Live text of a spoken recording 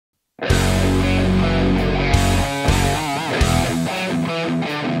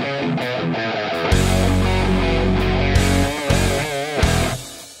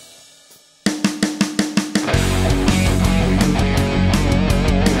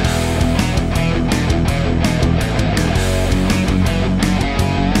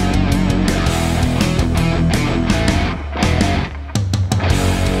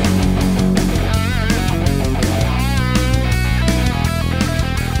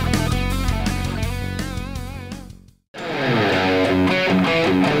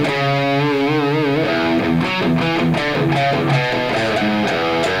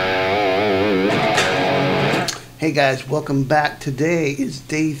Hey guys, welcome back. Today is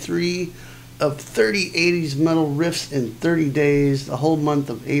day 3 of 30 80s metal riffs in 30 days, the whole month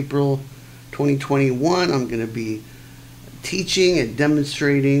of April 2021. I'm going to be teaching and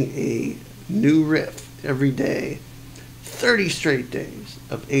demonstrating a new riff every day. 30 straight days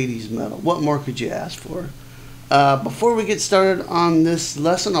of 80s metal. What more could you ask for? Before we get started on this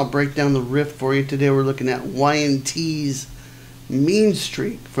lesson, I'll break down the riff for you. Today we're looking at Y&T's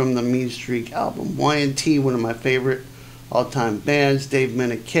Meanstreak from the Meanstreak album. Y&T, one of my favorite all-time bands. Dave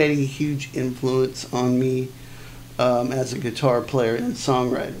Meniketti, huge influence on me as a guitar player and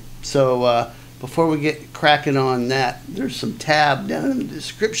songwriter. So before we get cracking on that, there's some tab down in the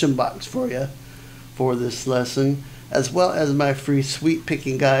description box for you for this lesson, as well as my free sweet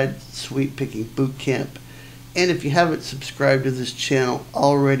picking guide, Sweet Picking Boot Camp. And if you haven't subscribed to this channel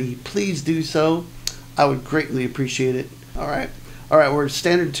already, please do so. I would greatly appreciate it. All right, we're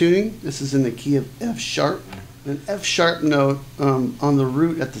standard tuning. This is in the key of F sharp. An F sharp note on the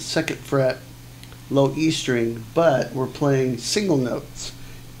root at the 2nd fret, low E string, but we're playing single notes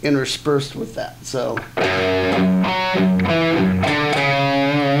interspersed with that. So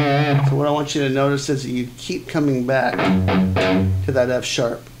what I want you to notice is that you keep coming back to that F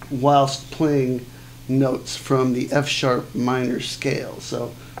sharp whilst playing notes from the F sharp minor scale.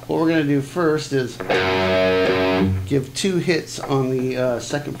 So what we're going to do first is give 2 hits on the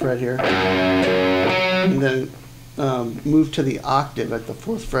 2nd fret here, and then move to the octave at the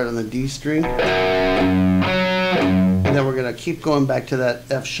 4th fret on the D string, and then we're going to keep going back to that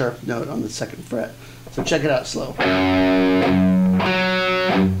F sharp note on the 2nd fret. So check it out slow.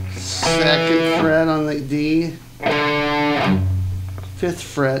 2nd fret on the D, 5th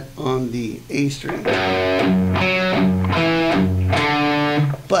fret on the A string.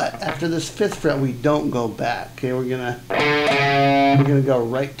 But after this 5th fret, we don't go back. Okay, we're gonna go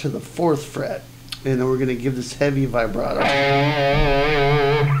right to the 4th fret, and then we're gonna give this heavy vibrato.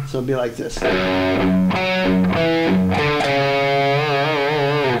 So it'll be like this. Now,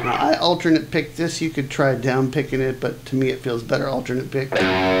 I alternate pick this. You could try down picking it, but to me it feels better alternate pick. Okay,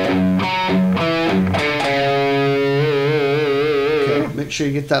 make sure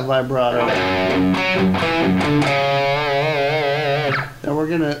you get that vibrato. Now we're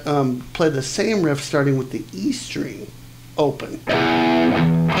going to play the same riff starting with the E string open. But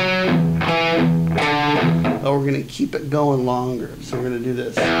we're going to keep it going longer. So we're going to do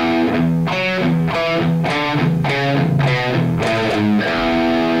this.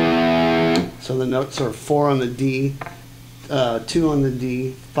 So the notes are 4 on the D, 2 on the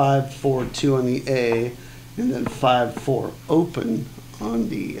D, 5, 4, 2 on the A, and then 5, 4 open on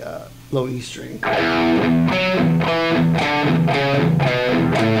the low E string.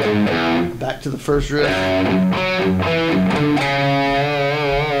 Back to the first riff.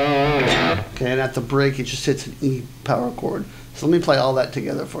 Okay, and at the break it just hits an E power chord. So let me play all that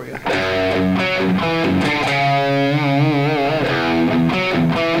together for you.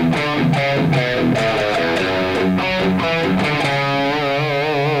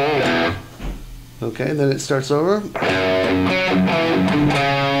 Okay, then it starts over.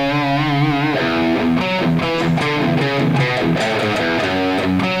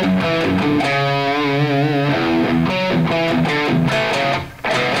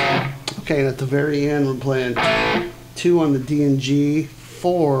 Okay, and at the very end we're playing 2 on the D and G,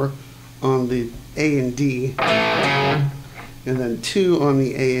 4 on the A and D, and then 2 on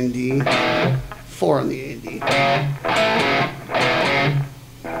the A and D, 4 on the A and D.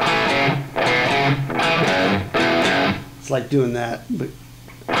 It's like doing that, but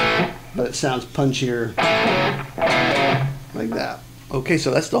it sounds punchier like that. Okay,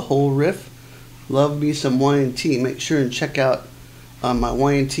 so that's the whole riff. Love me some Y&T. Make sure and check out my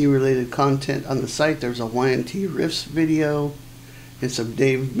Y&T related content on the site. There's a Y&T Riffs video and some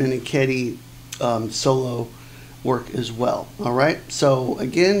Dave Meniketti solo work as well. Alright, so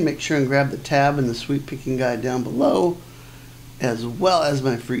again, make sure and grab the tab and the sweet picking guide down below, as well as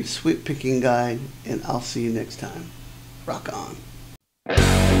my free sweet picking guide, and I'll see you next time. Rock on.